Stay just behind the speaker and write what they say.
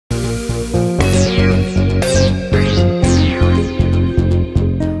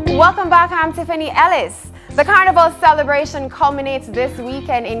I'm Tiffany Ellis. The Carnival celebration culminates this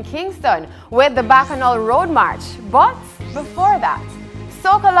weekend in Kingston with the Bacchanal Road March. But before that,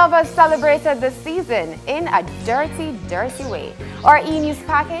 Soca lovers celebrated the season in a dirty, dirty way. Our e-news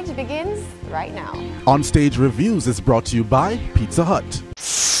package begins right now. On-Stage Reviews is brought to you by Pizza Hut.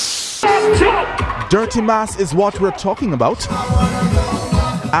 Dirty Mass is what we're talking about.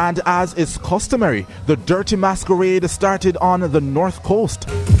 And as is customary, the Dirty Masquerade started on the North Coast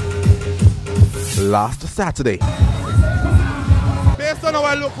last Saturday. Based on how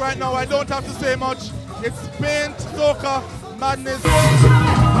I look right now, I don't have to say much. It's paint, soca, madness,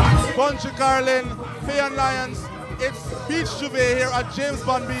 Bunchy Carlin, Fay and Lions. It's Beach Juve here at James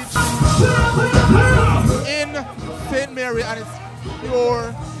Bond Beach in St. Mary, and it's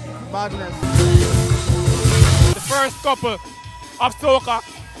pure madness. The first couple of soca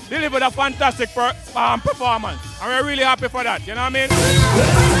delivered a fantastic performance, and we're really happy for that, you know what I mean?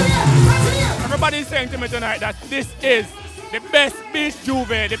 Everybody's saying to me tonight that this is the best Beach Juve,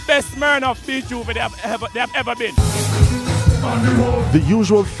 the best Smirnoff Beach Juve they have ever been. The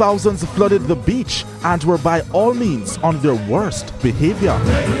usual thousands flooded the beach and were by all means on their worst behavior.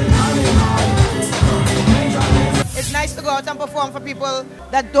 It's nice to go out and perform for people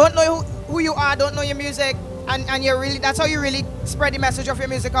that don't know who you are, don't know your music, and you're really, that's how you really spread the message of your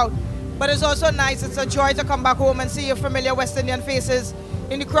music out. But it's also nice, it's a joy to come back home and see your familiar West Indian faces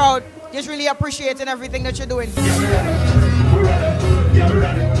in the crowd, just really appreciating everything that you're doing.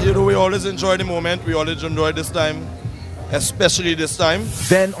 You know, we always enjoy the moment, we always enjoy this time, especially this time.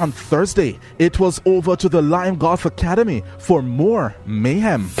 Then on Thursday, it was over to the Lime Golf Academy for more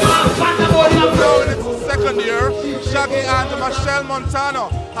mayhem. Now in its second year, Shaggy and Michelle Montano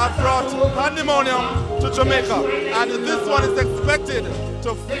have brought Pandemonium to Jamaica, and this one is expected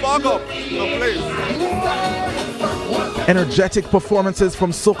to fog up the place. Energetic performances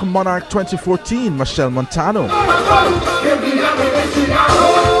from Soca Monarch 2014, Michelle Montano.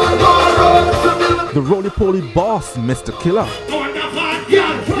 The roly-poly boss, Mr. Killer.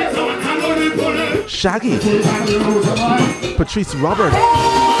 Shaggy. Patrice Roberts.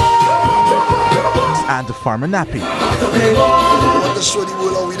 And Farmer Nappy. We want to show the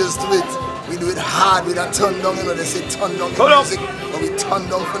world how we just do it. We do it hard, we don't turn down, you know, they say turn down the music, but we turn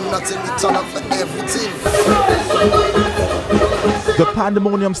down for nothing, we turn up for everything. The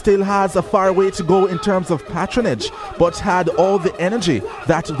Pandemonium still has a far way to go in terms of patronage, but had all the energy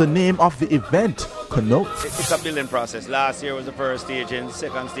that the name of the event connotes. It's a building process. Last year was the first staging,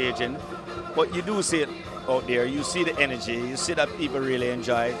 second staging, but you do see it out there. You see the energy, you see that people really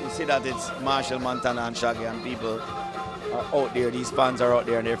enjoy it, you see that it's Marshall, Montana and Shaggy, and people are out there, these fans are out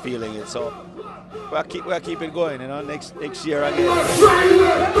there and they're feeling it. So we'll keep it going, you know, next year again.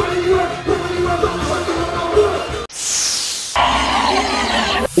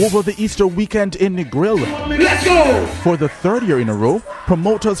 Over the Easter weekend in Negril, let's go! For the third year in a row,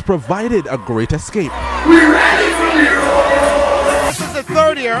 promoters provided a great escape. We're ready for you! This is the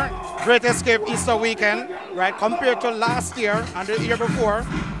third year Great Escape Easter weekend, right? Compared to last year and the year before,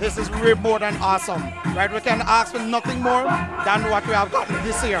 this is really more than awesome, right? We can ask for nothing more than what we have gotten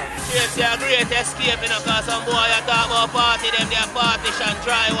this year. It's a great escape, you know, because some boy are talking about party, them they partition,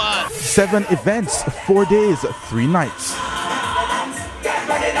 try one. 7 events, 4 days, 3 nights.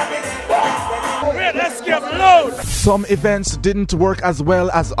 Great Escape load! Some events didn't work as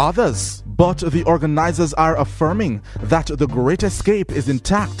well as others, but the organizers are affirming that the Great Escape is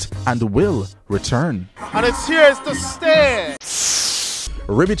intact and will return. And it's here to stay.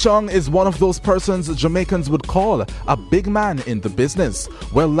 Ribby Chong is one of those persons Jamaicans would call a big man in the business.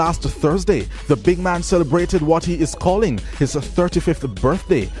 Well, last Thursday, the big man celebrated what he is calling his 35th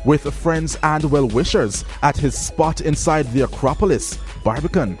birthday with friends and well-wishers at his spot inside the Acropolis,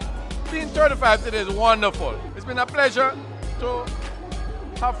 Barbican. Being 35 today is wonderful. It's been a pleasure to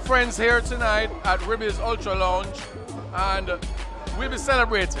have friends here tonight at Ribby's Ultra Lounge, and we'll be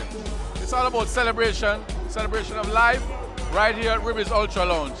celebrating. It's all about celebration of life, right here at Ribby's Ultra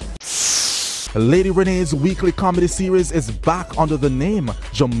Lounge. Lady Renee's weekly comedy series is back under the name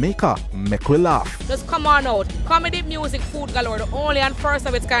Jamaica Make We Laugh. Just come on out. Comedy, music, food galore, the only and first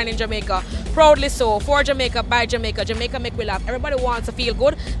of its kind in Jamaica. Proudly so, for Jamaica, by Jamaica. Jamaica Make We Laugh. Everybody wants to feel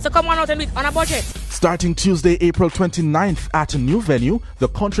good, so come on out and do it on a budget. Starting Tuesday, April 29th at a new venue, the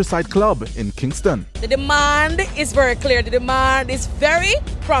Countryside Club in Kingston. The demand is very clear. The demand is very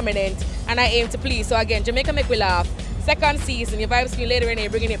prominent, and I aim to please. So again, Jamaica Make We Laugh. Second season, your vibes new Lady Renee,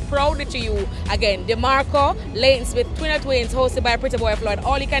 bringing it proudly to you. Again, DeMarco, Leighton Smith, Twins, hosted by Pretty Boy Floyd.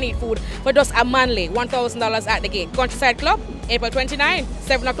 All you can eat food for just a manly $1,000 at the gate. Countryside Club, April 29,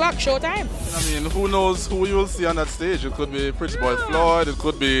 7 o'clock, showtime. I mean, who knows who you will see on that stage? It could be Pretty Boy Floyd, it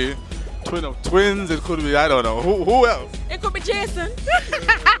could be Twin of twins, it could be, I don't know. Who else? It could be Jason.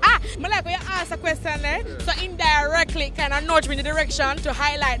 I like when you ask a question there, so indirectly kind of nudge me in the direction to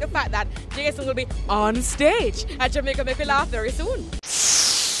highlight the fact that Jason will be on stage at Jamaica Make Me Laugh very soon.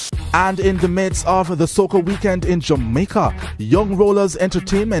 And in the midst of the Soca weekend in Jamaica, Young Rollers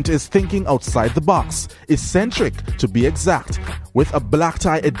Entertainment is thinking outside the box, eccentric to be exact, with a black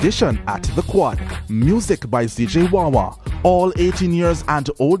tie edition at the Quad. Music by CJ Wawa. All 18 years and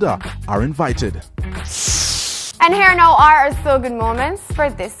older are invited. And here now are our So Good moments for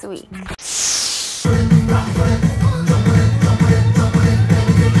this week.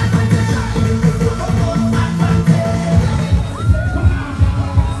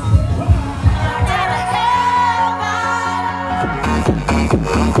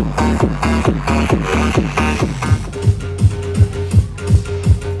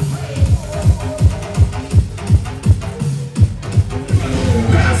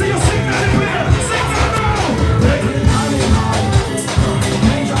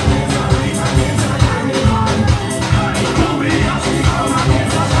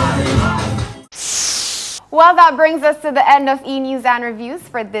 Well, that brings us to the end of E-News and Reviews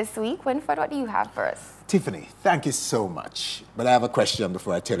for this week. Winford, what do you have for us? Tiffany, thank you so much. But I have a question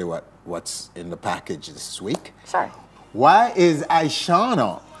before I tell you what's in the package this week. Sure. Why is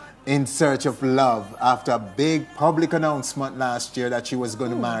Ishawna in search of love after a big public announcement last year that she was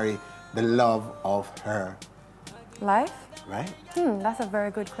going to marry the love of her life? Right? That's a very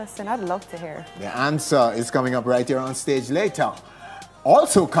good question. I'd love to hear. The answer is coming up right here on stage later.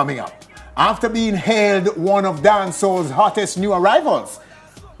 Also coming up, after being hailed one of dancehall's hottest new arrivals,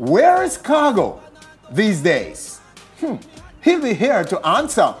 where is Khago these days? He'll be here to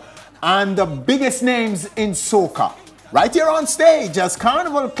answer. And the biggest names in Soca, right here on stage as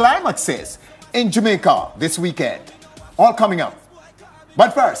Carnival climaxes in Jamaica this weekend. All coming up.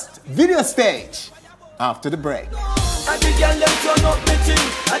 But first, video stage after the break. And the girl them turn up me ting,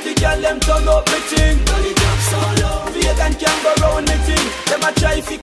 and the girl them turn up me ting. Vegan can go round me ting, them a try fi